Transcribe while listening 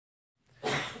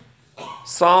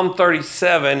Psalm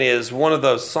 37 is one of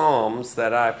those psalms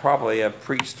that I probably have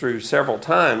preached through several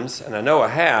times, and I know I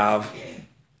have.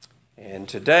 And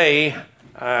today,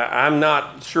 I'm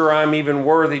not sure I'm even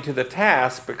worthy to the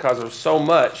task because of so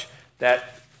much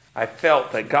that I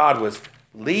felt that God was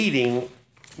leading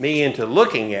me into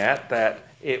looking at, that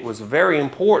it was very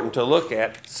important to look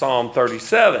at Psalm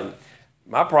 37.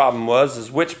 My problem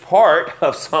is which part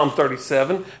of Psalm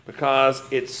 37, because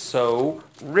it's so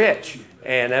rich.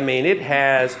 And I mean, it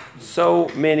has so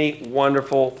many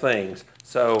wonderful things.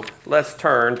 So let's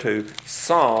turn to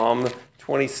Psalm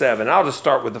 27. I'll just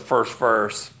start with the first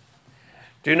verse.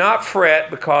 Do not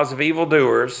fret because of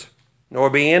evildoers,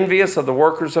 nor be envious of the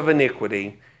workers of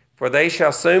iniquity, for they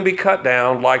shall soon be cut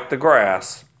down like the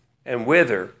grass, and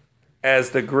wither as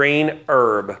the green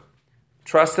herb.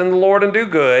 Trust in the Lord and do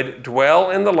good, dwell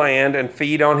in the land and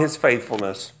feed on his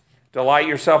faithfulness. Delight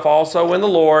yourself also in the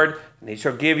Lord, and he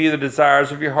shall give you the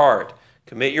desires of your heart.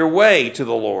 Commit your way to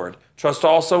the Lord. Trust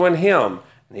also in him,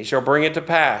 and he shall bring it to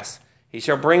pass. He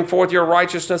shall bring forth your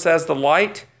righteousness as the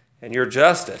light, and your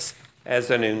justice as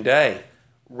the noonday.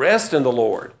 Rest in the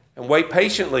Lord, and wait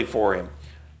patiently for him.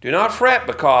 Do not fret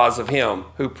because of him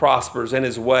who prospers in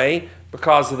his way,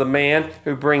 because of the man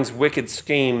who brings wicked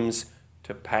schemes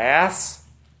to pass.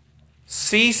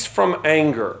 Cease from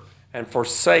anger and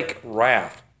forsake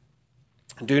wrath.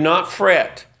 Do not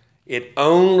fret, it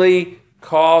only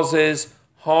causes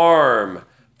harm.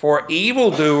 For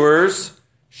evildoers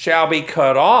shall be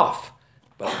cut off,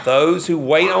 but those who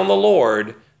wait on the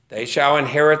Lord, they shall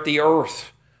inherit the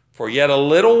earth. For yet a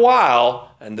little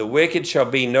while, and the wicked shall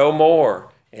be no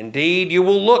more. Indeed, you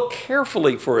will look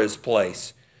carefully for his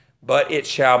place, but it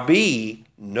shall be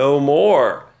no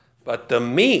more. But the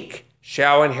meek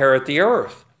shall inherit the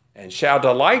earth, and shall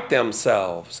delight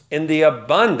themselves in the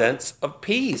abundance of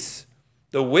peace.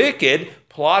 The wicked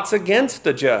plots against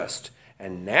the just,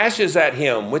 and gnashes at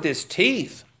him with his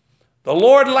teeth. The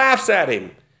Lord laughs at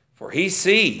him, for he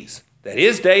sees that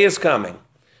his day is coming.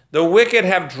 The wicked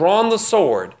have drawn the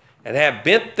sword, and have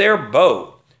bent their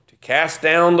bow, to cast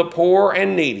down the poor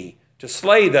and needy, to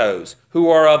slay those who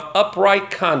are of upright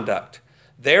conduct.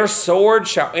 Their sword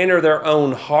shall enter their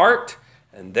own heart,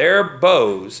 and their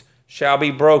bows shall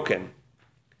be broken.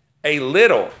 A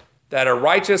little that a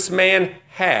righteous man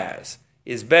has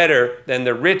is better than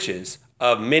the riches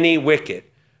of many wicked.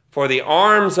 For the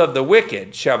arms of the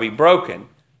wicked shall be broken,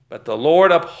 but the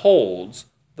Lord upholds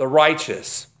the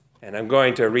righteous. And I'm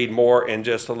going to read more in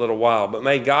just a little while. But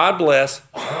may God bless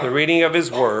the reading of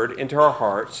his word into our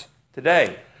hearts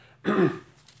today.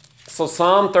 So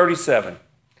Psalm 37.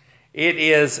 It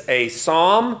is a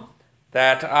psalm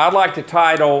that I'd like to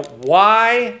title,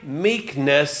 Why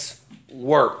Meekness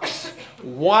Works.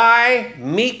 Why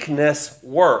Meekness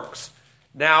Works.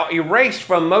 Now, erased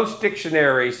from most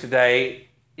dictionaries today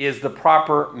is the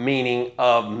proper meaning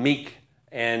of meek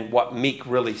and what meek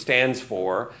really stands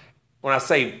for. When I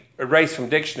say erased from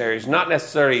dictionaries, not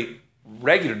necessarily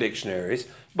regular dictionaries,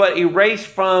 but erased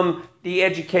from the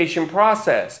education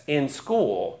process in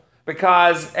school.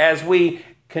 Because as we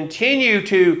continue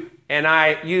to, and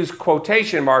I use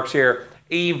quotation marks here,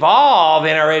 evolve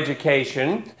in our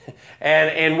education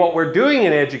and what we're doing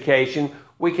in education,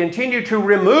 we continue to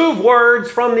remove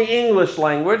words from the English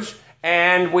language,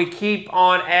 and we keep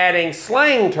on adding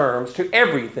slang terms to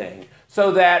everything.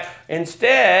 So that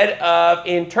instead of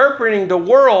interpreting the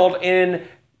world in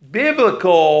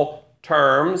biblical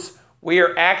terms, we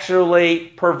are actually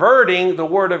perverting the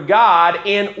Word of God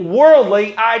in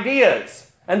worldly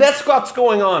ideas. And that's what's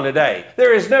going on today.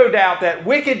 There is no doubt that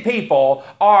wicked people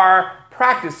are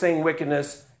practicing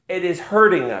wickedness. It is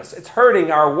hurting us. It's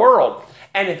hurting our world.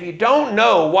 And if you don't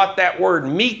know what that word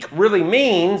meek really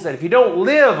means, and if you don't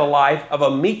live a life of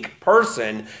a meek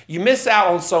person, you miss out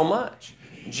on so much.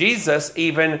 Jesus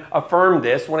even affirmed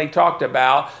this when he talked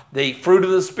about the fruit of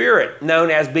the Spirit, known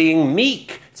as being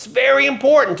meek. It's very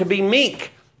important to be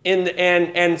meek.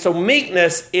 And so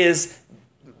meekness is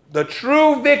the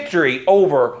true victory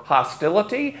over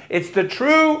hostility. It's the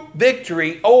true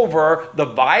victory over the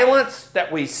violence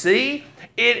that we see.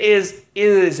 It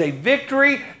is a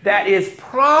victory that is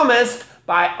promised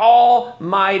by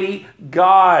Almighty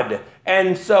God.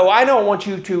 And so I don't want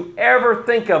you to ever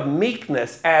think of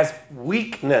meekness as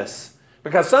weakness,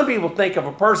 because some people think of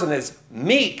a person as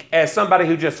meek as somebody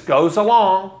who just goes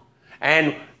along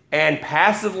and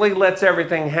passively lets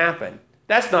everything happen.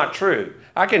 That's not true.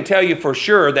 I can tell you for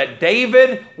sure that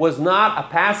David was not a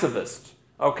pacifist,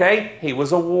 okay? He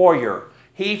was a warrior.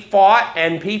 He fought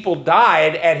and people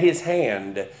died at his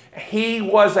hand. He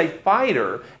was a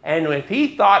fighter, and if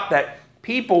he thought that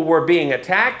people were being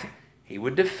attacked, he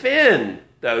would defend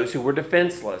those who were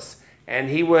defenseless. and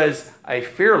he was a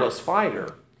fearless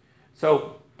fighter.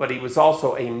 But he was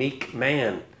also a meek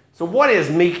man. So what is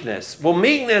meekness? Well,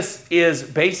 meekness is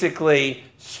basically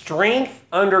strength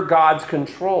under God's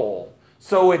control.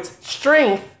 So it's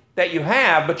strength that you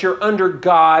have, but you're under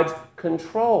God's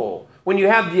control. When you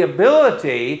have the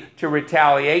ability to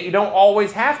retaliate, you don't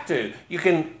always have to. You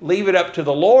can leave it up to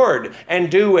the Lord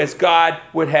and do as God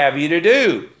would have you to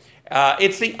do.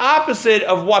 It's the opposite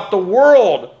of what the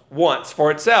world wants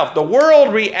for itself. The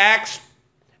world reacts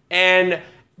and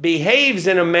behaves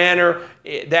in a manner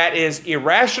that is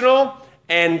irrational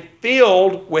and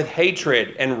filled with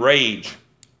hatred and rage.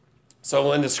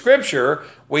 So in the scripture,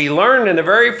 we learned in the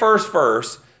very first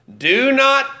verse, do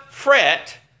not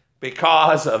fret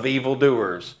because of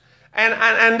evildoers.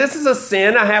 And this is a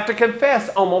sin I have to confess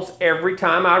almost every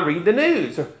time I read the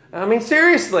news. I mean,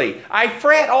 seriously, I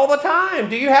fret all the time.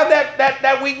 Do you have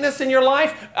that weakness in your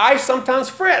life? I sometimes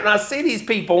fret, and I see these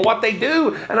people and what they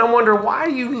do, and I wonder, why are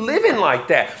you living like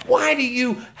that? Why do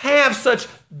you have such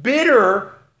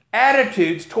bitter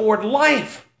attitudes toward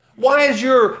life? Why is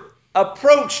your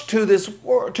approach to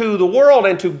the world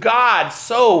and to God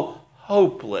so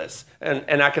hopeless?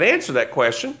 And I can answer that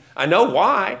question. I know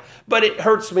why, but it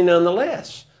hurts me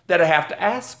nonetheless that I have to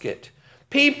ask it.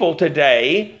 People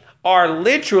today are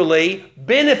literally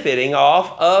benefiting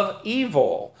off of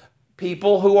evil.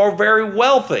 People who are very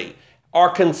wealthy are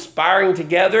conspiring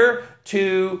together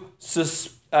to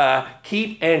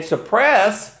keep and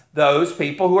suppress those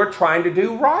people who are trying to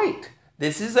do right.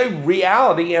 This is a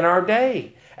reality in our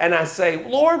day. And I say,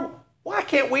 Lord, why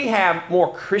can't we have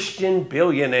more Christian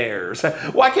billionaires?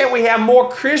 Why can't we have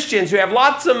more Christians who have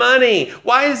lots of money?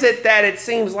 Why is it that it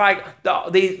seems like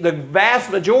the vast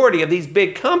majority of these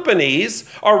big companies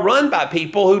are run by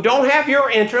people who don't have your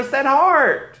interest at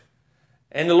heart?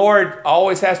 And the Lord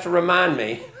always has to remind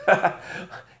me,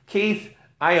 Keith,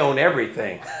 I own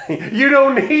everything. You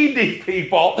don't need these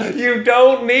people. You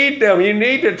don't need them. You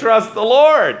need to trust the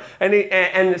Lord.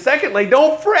 And secondly,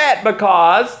 don't fret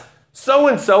because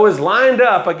so-and-so is lined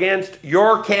up against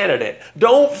your candidate.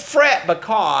 Don't fret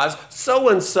because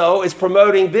so-and-so is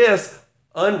promoting this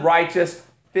unrighteous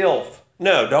filth.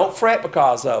 No, don't fret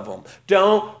because of them.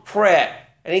 Don't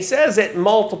fret. And he says it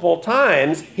multiple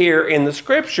times here in the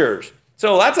scriptures.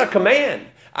 So that's a command.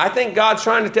 I think God's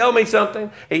trying to tell me something.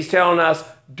 He's telling us,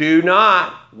 do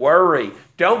not worry.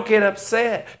 Don't get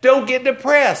upset. Don't get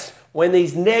depressed when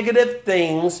these negative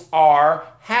things are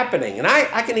happening. And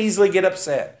I can easily get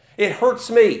upset. It hurts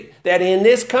me that in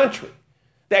this country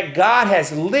that God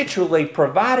has literally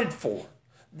provided for,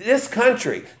 this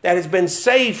country that has been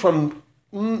saved from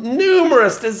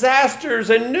numerous disasters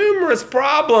and numerous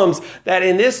problems, that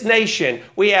in this nation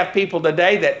we have people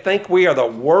today that think we are the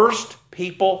worst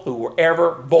people who were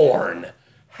ever born.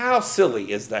 How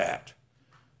silly is that?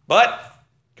 But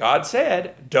God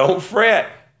said, don't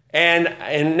fret.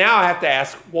 And now I have to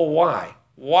ask, well, why?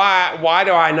 Why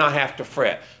do I not have to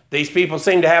fret? These people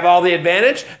seem to have all the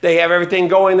advantage. They have everything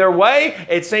going their way.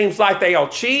 It seems like they'll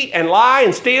cheat and lie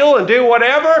and steal and do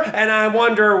whatever. And I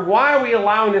wonder, why are we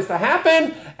allowing this to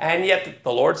happen? And yet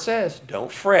the Lord says,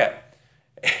 don't fret.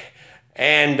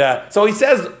 And so he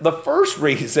says the first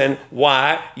reason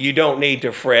why you don't need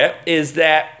to fret is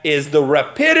the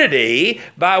rapidity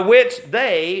by which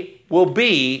they will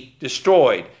be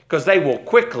destroyed, because they will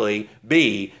quickly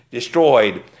be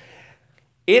destroyed.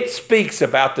 It speaks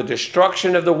about the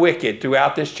destruction of the wicked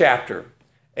throughout this chapter.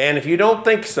 And if you don't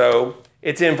think so,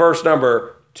 it's in verse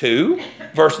number 2,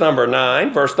 verse number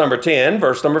 9, verse number 10,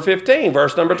 verse number 15,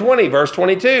 verse number 20, verse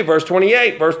 22, verse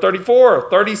 28, verse 34,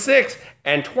 36,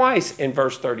 and twice in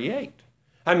verse 38.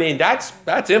 I mean, that's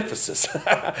emphasis.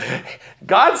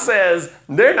 God says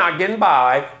they're not getting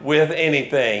by with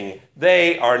anything.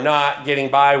 They are not getting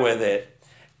by with it.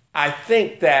 I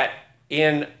think that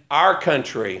in our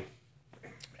country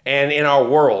and in our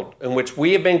world, in which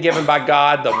we have been given by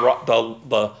God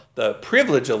the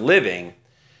privilege of living,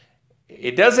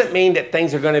 it doesn't mean that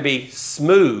things are going to be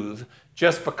smooth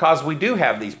just because we do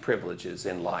have these privileges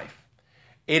in life.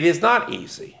 It is not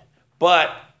easy,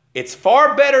 but it's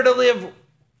far better to live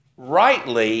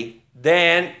rightly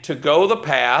than to go the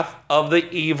path of the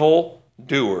evil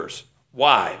doers.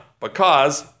 Why?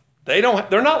 Because they're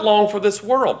not long for this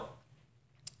world.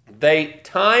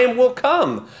 Time will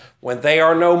come when they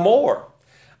are no more.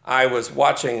 I was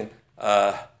watching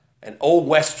an old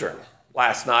Western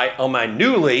last night on my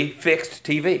newly fixed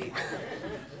TV.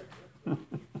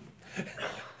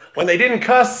 When they didn't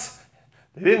cuss,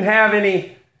 they didn't have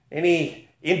any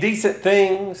indecent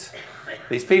things.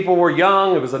 These people were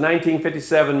young. It was a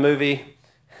 1957 movie.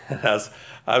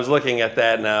 I was looking at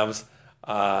that and I was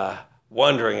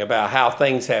wondering about how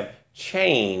things have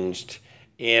changed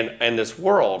in this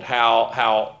world,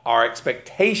 how our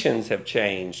expectations have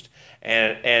changed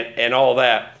and all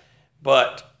that.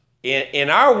 But in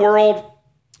our world,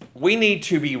 we need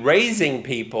to be raising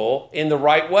people in the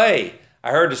right way. I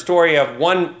heard the story of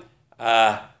one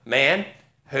man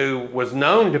who was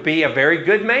known to be a very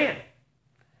good man.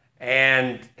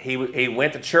 And he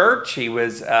went to church, he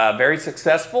was very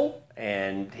successful,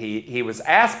 and he was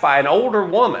asked by an older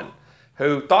woman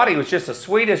who thought he was just the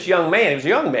sweetest young man. He was a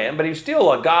young man, but he was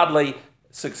still a godly,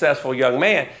 successful young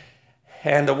man.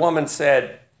 And the woman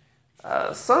said,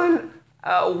 son,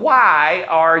 why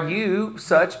are you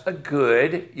such a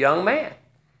good young man?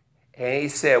 And he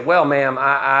said, well, ma'am,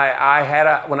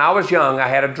 when I was young, I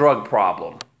had a drug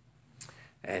problem.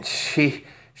 And she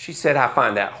said, I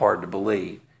find that hard to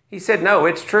believe. He said, no,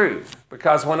 it's true.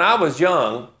 Because when I was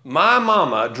young, my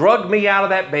mama drugged me out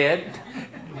of that bed.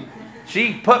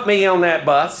 She put me on that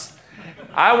bus.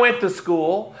 I went to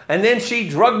school, and then she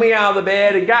drugged me out of the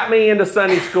bed and got me into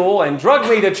Sunday school and drugged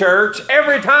me to church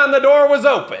every time the door was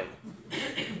open.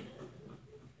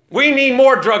 We need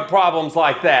more drug problems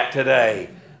like that today.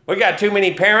 We got too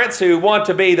many parents who want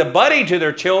to be the buddy to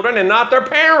their children and not their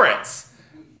parents.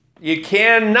 You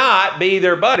cannot be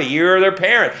their buddy. You're their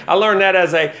parent. I learned that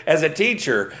as a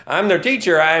teacher. I'm their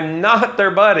teacher. I'm not their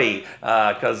buddy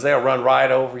because they'll run right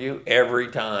over you every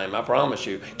time. I promise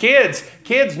you.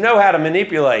 Kids know how to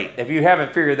manipulate. If you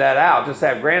haven't figured that out, just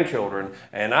have grandchildren.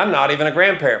 And I'm not even a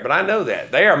grandparent, but I know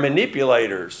that. They are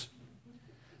manipulators.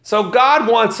 So God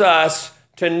wants us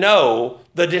to know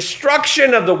the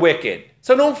destruction of the wicked.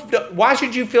 So why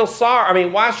should you feel sorry? I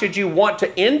mean, why should you want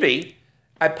to envy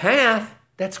a path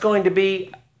that's going to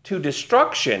be to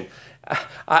destruction?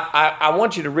 I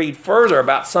want you to read further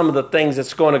about some of the things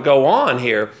that's going to go on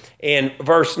here in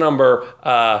verse number,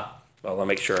 let me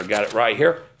make sure I got it right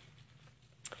here.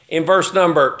 In verse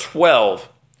number 12,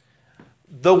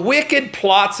 the wicked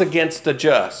plots against the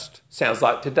just. Sounds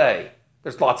like today.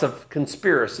 There's lots of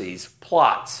conspiracies,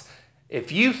 plots.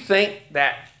 If you think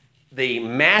that the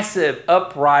massive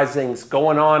uprisings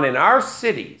going on in our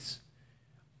cities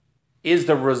is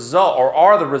the result or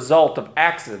are the result of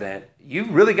accident,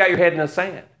 you've really got your head in the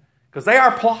sand because they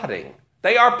are plotting.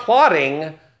 They are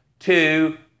plotting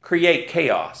to create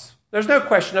chaos. There's no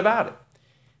question about it.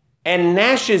 And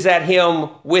gnashes at him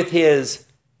with his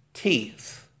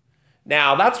teeth.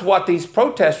 Now, that's what these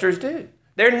protesters do.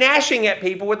 They're gnashing at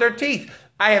people with their teeth.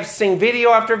 I have seen video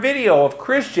after video of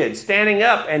Christians standing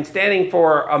up and standing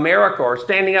for America or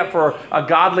standing up for a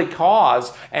godly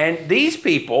cause. And these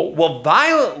people will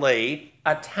violently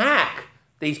attack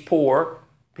these poor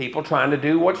people trying to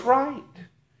do what's right.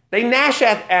 They gnash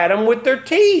at them with their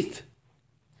teeth.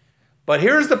 But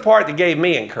here's the part that gave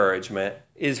me encouragement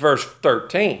is verse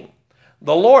 13.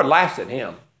 The Lord laughs at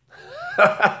him.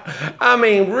 I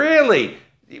mean, really,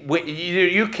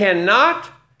 you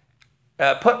cannot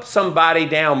put somebody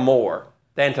down more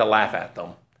than to laugh at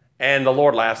them. And the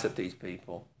Lord laughs at these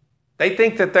people. They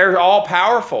think that they're all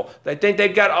powerful. They think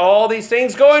they've got all these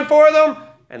things going for them.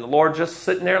 And the Lord just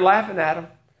sitting there laughing at them.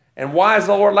 And why is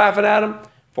the Lord laughing at them?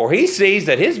 For he sees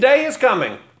that his day is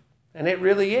coming. And it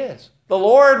really is. The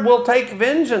Lord will take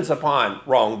vengeance upon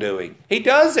wrongdoing. He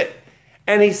does it.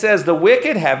 And he says, the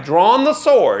wicked have drawn the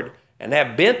sword and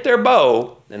have bent their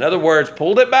bow. In other words,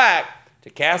 pulled it back to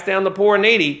cast down the poor and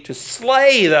needy, to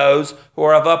slay those who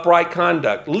are of upright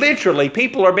conduct. Literally,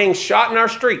 people are being shot in our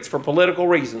streets for political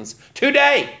reasons.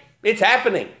 Today, it's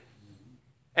happening.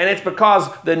 And it's because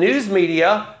the news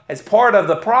media is part of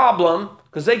the problem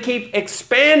because they keep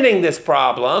expanding this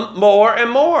problem more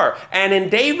and more. And in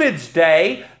David's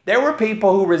day, there were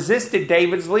people who resisted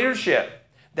David's leadership.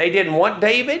 They didn't want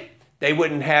David. They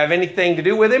wouldn't have anything to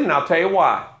do with him, and I'll tell you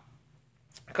why.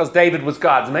 Because David was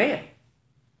God's man.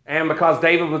 And because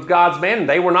David was God's man and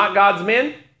they were not God's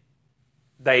men,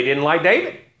 they didn't like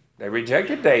David. They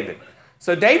rejected David.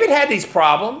 So David had these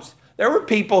problems. There were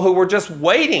people who were just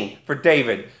waiting for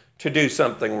David to do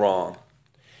something wrong.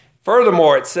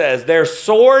 Furthermore, it says, their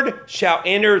sword shall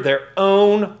enter their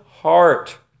own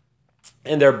heart,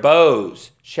 and their bows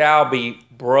shall be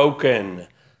broken.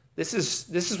 This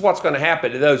is what's going to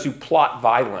happen to those who plot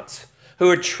violence, who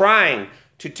are trying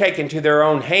to take into their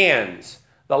own hands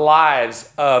the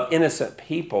lives of innocent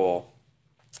people.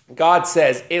 God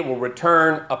says it will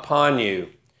return upon you.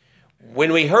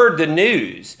 When we heard the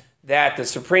news that the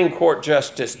Supreme Court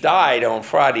justice died on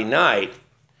Friday night,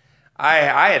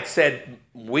 I had said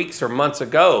weeks or months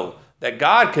ago that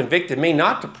God convicted me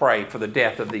not to pray for the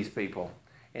death of these people.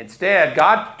 Instead,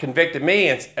 God convicted me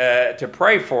to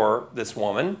pray for this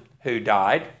woman who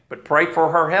died, but pray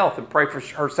for her health and pray for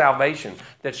her salvation,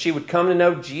 that she would come to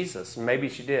know Jesus. Maybe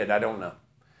she did, I don't know.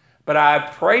 But I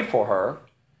pray for her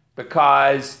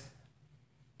because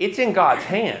it's in God's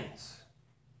hands.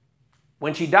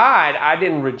 When she died, I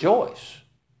didn't rejoice,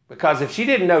 because if she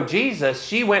didn't know Jesus,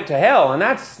 she went to hell, and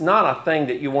that's not a thing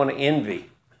that you want to envy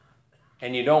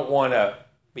and you don't want to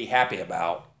be happy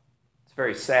about. It's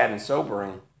very sad and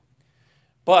sobering.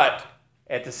 But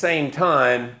at the same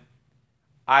time,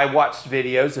 I watched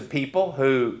videos of people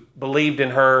who believed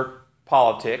in her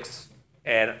politics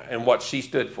and what she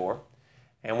stood for.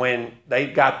 And when they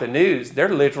got the news,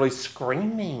 they're literally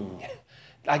screaming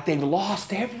like they've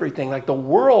lost everything, like the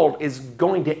world is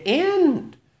going to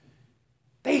end.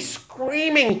 They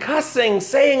screaming, cussing,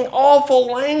 saying awful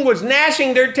language,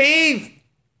 gnashing their teeth.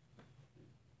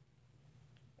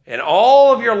 And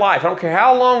all of your life, I don't care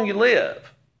how long you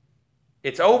live,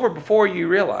 it's over before you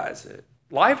realize it.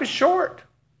 Life is short.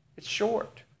 It's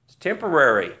short. It's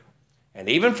temporary. And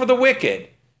even for the wicked,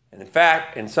 and in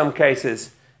fact, in some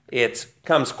cases, it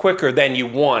comes quicker than you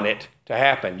want it to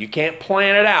happen. You can't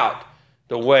plan it out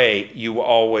the way you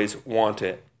always want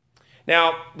it.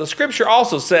 Now, the scripture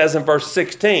also says in verse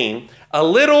 16, a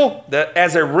little, that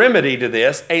as a remedy to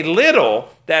this, a little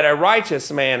that a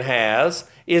righteous man has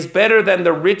is better than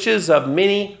the riches of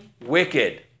many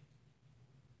wicked.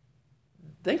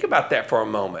 Think about that for a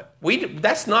moment.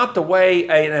 That's not the way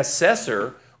an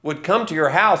assessor would come to your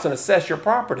house and assess your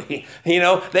property. You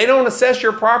know, they don't assess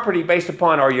your property based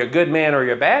upon are you a good man or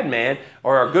you're a bad man,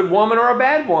 or a good woman or a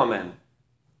bad woman.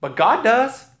 But God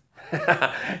does.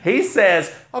 He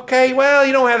says, okay, well,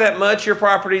 you don't have that much. Your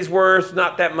property's worth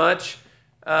not that much.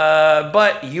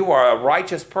 But you are a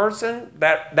righteous person.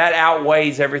 That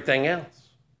outweighs everything else.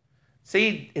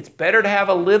 See, it's better to have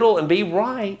a little and be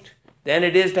right than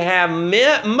it is to have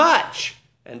much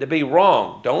and to be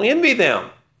wrong. Don't envy them.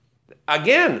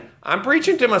 Again, I'm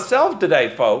preaching to myself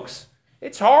today, folks.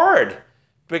 It's hard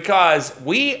because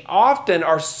we often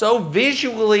are so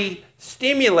visually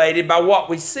stimulated by what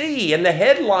we see and the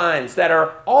headlines that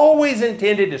are always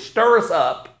intended to stir us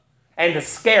up and to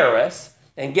scare us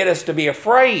and get us to be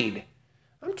afraid.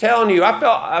 I'm telling you,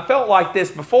 I felt like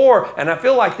this before, and I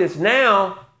feel like this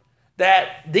now,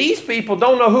 that these people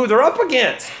don't know who they're up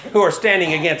against, who are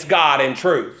standing against God and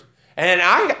truth. And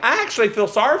I actually feel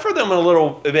sorry for them a little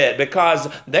bit, because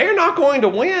they're not going to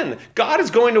win. God is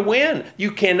going to win.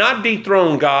 You cannot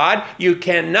dethrone God. You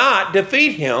cannot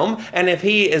defeat him. And if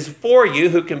he is for you,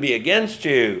 who can be against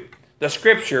you? The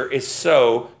scripture is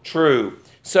so true.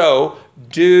 So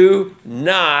do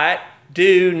not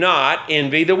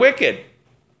envy the wicked.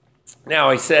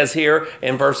 Now he says here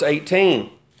in verse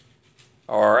 18,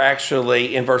 or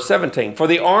actually in verse 17, for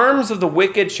the arms of the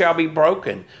wicked shall be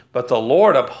broken, but the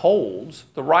Lord upholds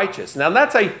the righteous. Now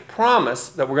that's a promise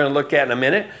that we're going to look at in a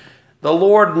minute. The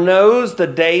Lord knows the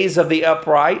days of the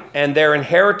upright, and their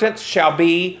inheritance shall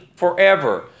be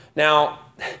forever. Now,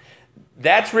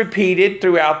 that's repeated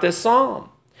throughout this psalm.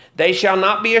 They shall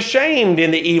not be ashamed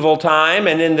in the evil time,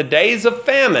 and in the days of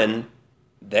famine,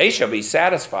 they shall be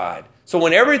satisfied. So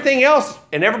when everything else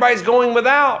and everybody's going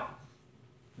without,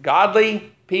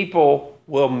 godly people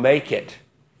will make it.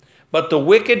 But the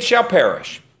wicked shall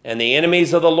perish, and the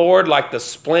enemies of the Lord, like the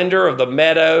splendor of the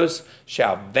meadows,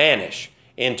 shall vanish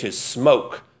into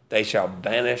smoke. They shall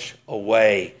vanish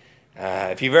away.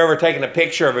 If you've ever taken a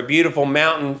picture of a beautiful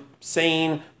mountain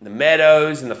scene, the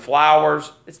meadows and the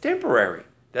flowers, it's temporary.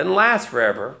 It doesn't last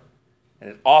forever.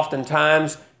 And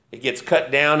oftentimes it gets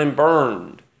cut down and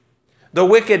burned. The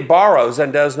wicked borrows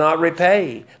and does not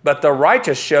repay, but the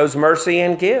righteous shows mercy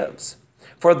and gives.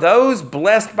 For those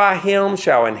blessed by him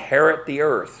shall inherit the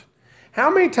earth. How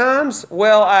many times?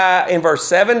 Well, in verse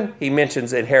 7, he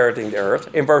mentions inheriting the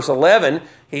earth. In verse 11,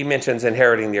 he mentions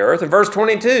inheriting the earth. In verse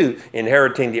 22,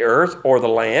 inheriting the earth or the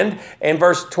land. In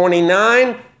verse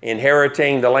 29,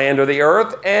 inheriting the land or the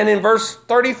earth. And in verse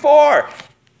 34,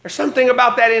 there's something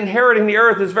about that inheriting the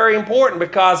earth is very important,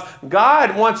 because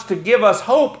God wants to give us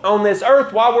hope on this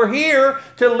earth while we're here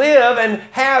to live and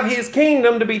have his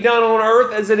kingdom to be done on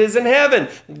earth as it is in heaven.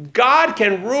 God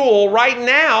can rule right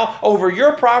now over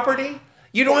your property.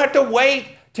 You don't have to wait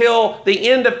till the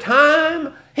end of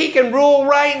time. He can rule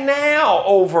right now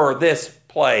over this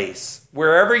place,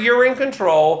 wherever you're in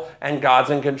control and God's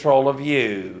in control of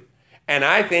you. And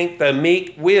I think the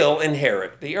meek will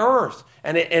inherit the earth.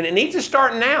 And it needs to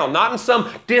start now, not in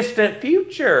some distant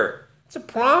future. It's a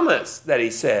promise that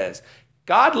he says.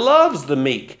 God loves the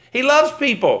meek. He loves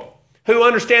people who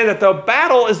understand that the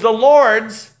battle is the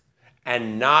Lord's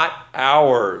and not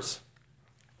ours.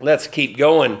 Let's keep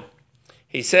going.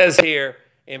 He says here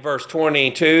in verse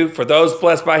 22, for those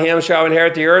blessed by him shall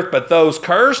inherit the earth, but those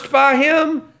cursed by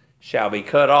him shall be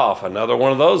cut off. Another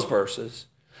one of those verses.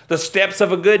 The steps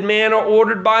of a good man are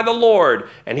ordered by the Lord,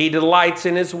 and he delights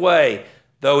in his way.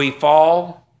 Though he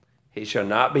fall, he shall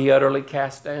not be utterly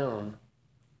cast down.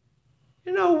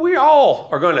 You know, we all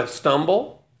are going to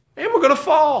stumble, and we're going to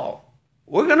fall.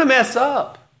 We're going to mess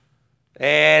up.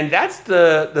 And that's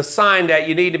the sign that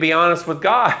you need to be honest with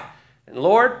God. And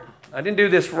Lord, I didn't do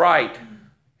this right.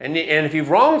 And if you've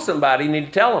wronged somebody, you need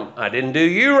to tell them, I didn't do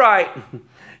you right.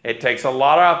 It takes a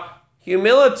lot of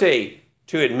humility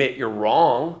to admit you're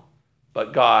wrong,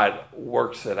 but God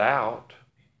works it out.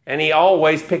 And he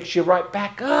always picks you right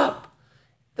back up.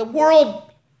 The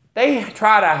world, they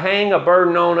try to hang a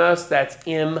burden on us that's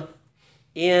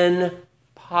impossible.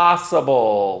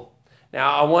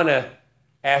 Now, I want to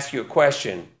ask you a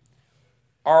question.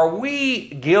 Are we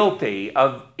guilty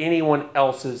of anyone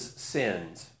else's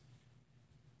sins?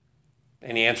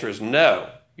 And the answer is no.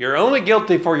 You're only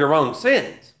guilty for your own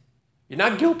sins. You're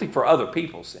not guilty for other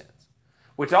people's sins,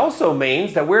 which also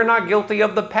means that we're not guilty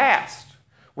of the past.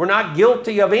 We're not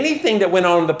guilty of anything that went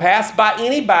on in the past by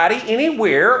anybody,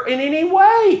 anywhere, in any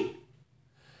way.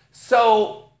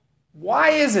 So why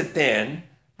is it then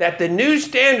that the new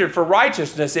standard for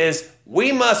righteousness is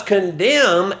we must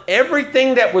condemn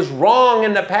everything that was wrong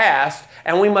in the past,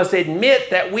 and we must admit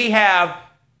that we have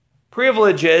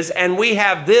privileges and we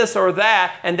have this or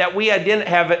that, and that we have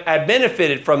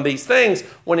benefited from these things,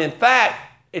 when in fact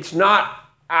it's not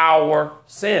our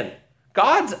sin.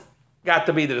 God's got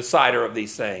to be the decider of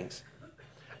these things.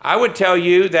 I would tell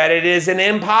you that it is an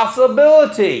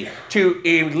impossibility to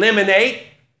eliminate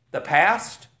the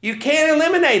past. You can't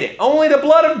eliminate it. Only the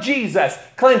blood of Jesus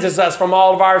cleanses us from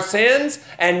all of our sins,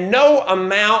 and no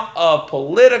amount of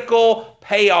political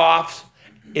payoffs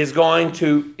is going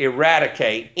to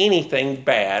eradicate anything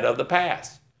bad of the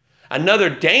past. Another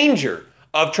danger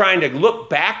of trying to look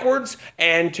backwards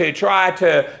and to try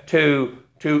to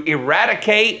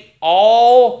eradicate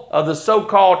all of the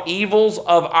so-called evils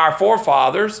of our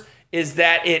forefathers is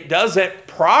that it doesn't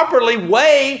properly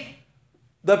weigh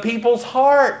the people's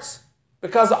hearts.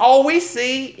 Because all we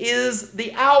see is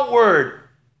the outward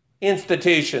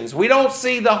institutions. We don't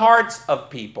see the hearts of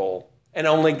people. And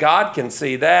only God can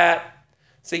see that.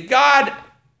 See, God,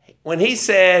 when he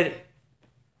said,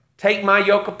 take my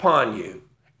yoke upon you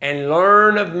and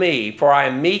learn of me, for I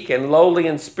am meek and lowly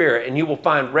in spirit, and you will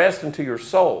find rest unto your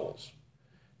souls.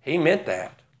 He meant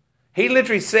that. He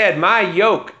literally said, my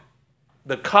yoke,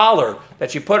 the collar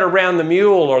that you put around the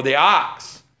mule or the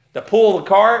ox to pull the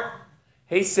cart,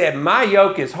 he said, my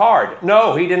yoke is hard.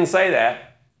 No, he didn't say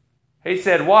that. He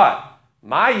said what?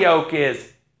 My yoke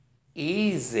is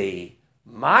easy.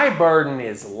 My burden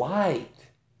is light.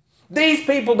 These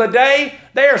people today,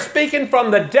 they are speaking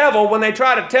from the devil when they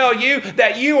try to tell you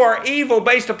that you are evil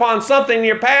based upon something in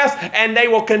your past, and they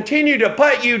will continue to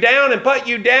put you down,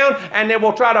 and they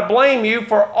will try to blame you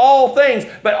for all things.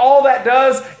 But all that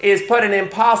does is put an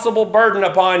impossible burden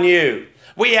upon you.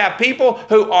 We have people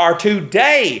who are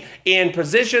today in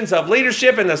positions of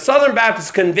leadership in the Southern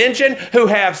Baptist Convention who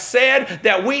have said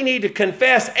that we need to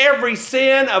confess every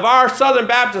sin of our Southern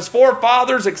Baptist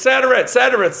forefathers, etc.,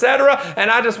 etc., etc. And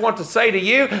I just want to say to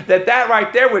you that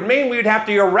right there would mean we would have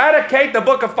to eradicate the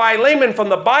book of Philemon from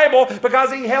the Bible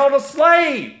because he held a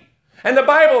slave. And the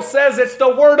Bible says it's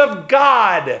the Word of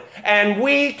God. And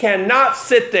we cannot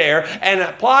sit there and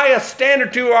apply a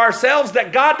standard to ourselves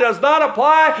that God does not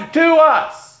apply to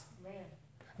us.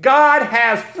 God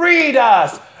has freed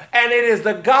us. And it is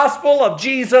the gospel of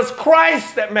Jesus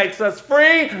Christ that makes us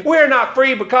free. We're not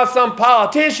free because some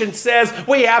politician says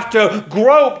we have to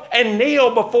grope and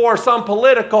kneel before some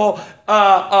political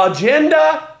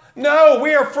agenda. No,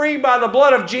 we are free by the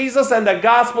blood of Jesus and the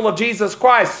gospel of Jesus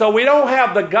Christ. So we don't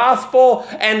have the gospel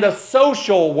and the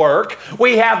social work.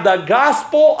 We have the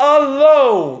gospel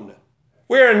alone.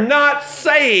 We are not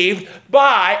saved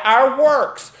by our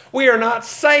works. We are not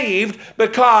saved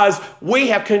because we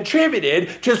have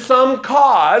contributed to some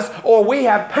cause or we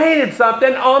have painted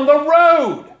something on the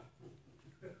road.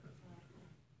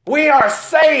 We are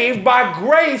saved by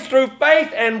grace through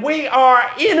faith, and we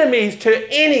are enemies to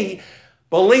any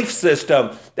belief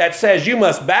system that says you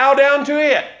must bow down to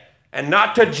it and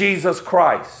not to Jesus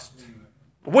Christ.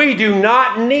 We do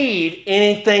not need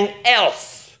anything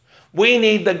else. We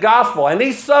need the gospel. And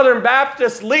these Southern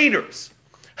Baptist leaders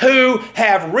who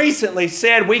have recently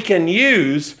said we can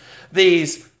use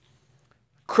these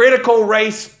critical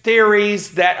race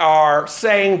theories that are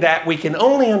saying that we can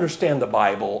only understand the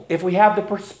Bible if we have the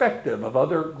perspective of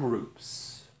other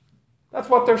groups. That's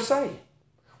what they're saying.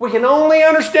 We can only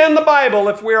understand the Bible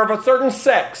if we're of a certain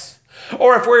sex.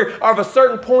 or if we're of a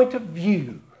certain point of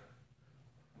view.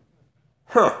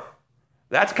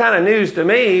 That's kind of news to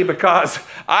me, because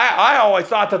I always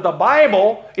thought that the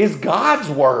Bible is God's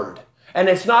word, and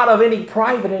it's not of any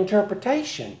private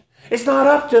interpretation. It's not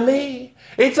up to me.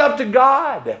 It's up to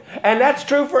God. And that's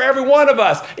true for every one of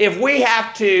us. If we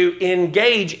have to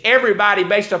engage everybody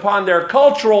based upon their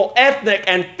cultural, ethnic,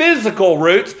 and physical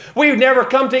roots, we've never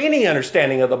come to any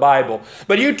understanding of the Bible.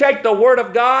 But you take the Word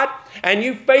of God and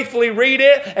you faithfully read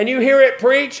it and you hear it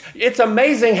preached, it's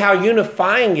amazing how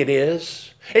unifying it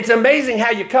is. It's amazing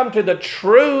how you come to the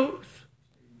truth.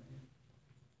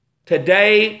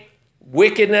 Today,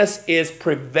 wickedness is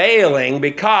prevailing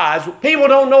because people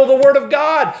don't know the Word of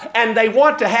God, and they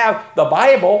want to have the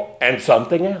Bible and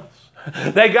something else.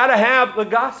 They got to have the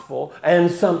gospel and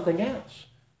something else.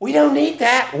 We don't need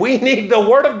that. We need the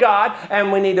Word of God,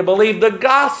 and we need to believe the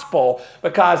gospel,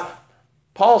 because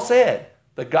Paul said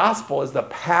the gospel is the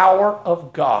power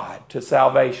of God to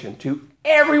salvation, to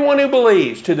everyone who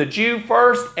believes, to the Jew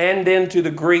first and then to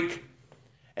the Greek.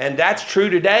 And that's true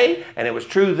today, and it was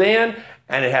true then.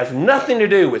 And it has nothing to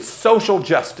do with social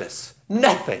justice.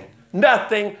 Nothing.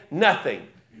 There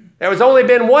has only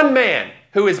been one man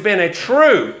who has been a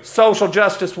true social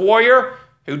justice warrior,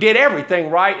 who did everything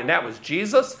right, and that was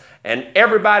Jesus. And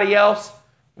everybody else,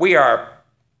 we are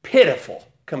pitiful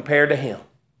compared to him.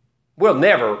 We'll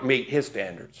never meet his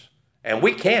standards, and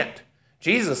we can't.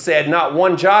 Jesus said not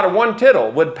one jot or one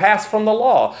tittle would pass from the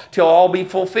law till all be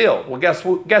fulfilled. Well, guess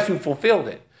who fulfilled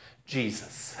it?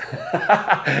 Jesus.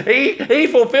 He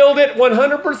fulfilled it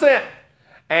 100%.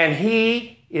 And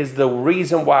he is the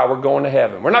reason why we're going to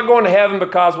heaven. We're not going to heaven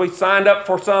because we signed up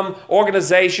for some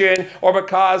organization or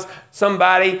because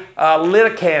somebody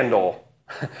lit a candle.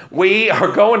 We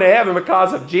are going to heaven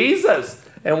because of Jesus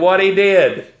and what he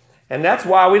did. And that's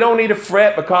why we don't need to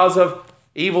fret because of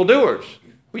evildoers.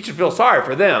 We should feel sorry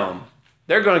for them.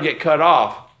 They're going to get cut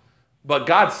off. But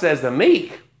God says the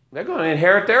meek, they're going to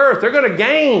inherit the earth. They're going to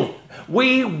gain.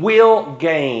 We will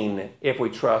gain if we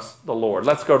trust the Lord.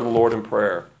 Let's go to the Lord in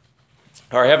prayer.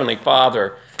 Our Heavenly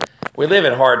Father, we live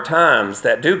in hard times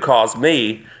that do cause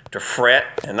me to fret,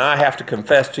 and I have to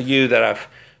confess to you that I've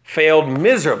failed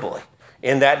miserably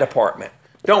in that department.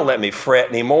 Don't let me fret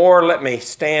anymore. Let me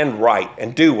stand right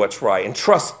and do what's right and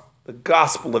trust the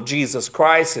gospel of Jesus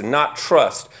Christ and not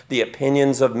trust the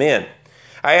opinions of men.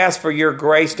 I ask for your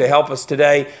grace to help us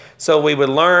today so we would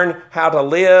learn how to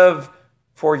live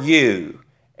for you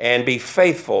and be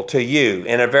faithful to you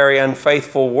in a very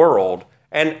unfaithful world.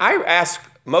 And I ask,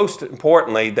 most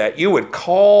importantly, that you would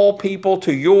call people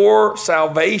to your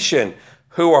salvation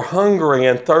who are hungry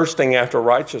and thirsting after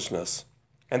righteousness,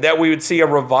 and that we would see a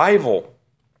revival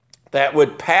that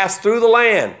would pass through the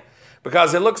land.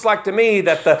 Because it looks like to me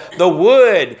that the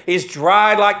wood is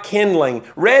dry like kindling,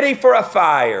 ready for a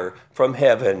fire from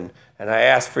heaven. And I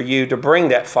ask for you to bring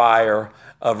that fire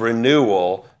of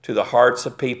renewal to the hearts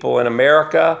of people in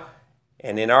America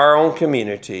and in our own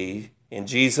community. In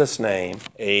Jesus' name,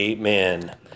 amen.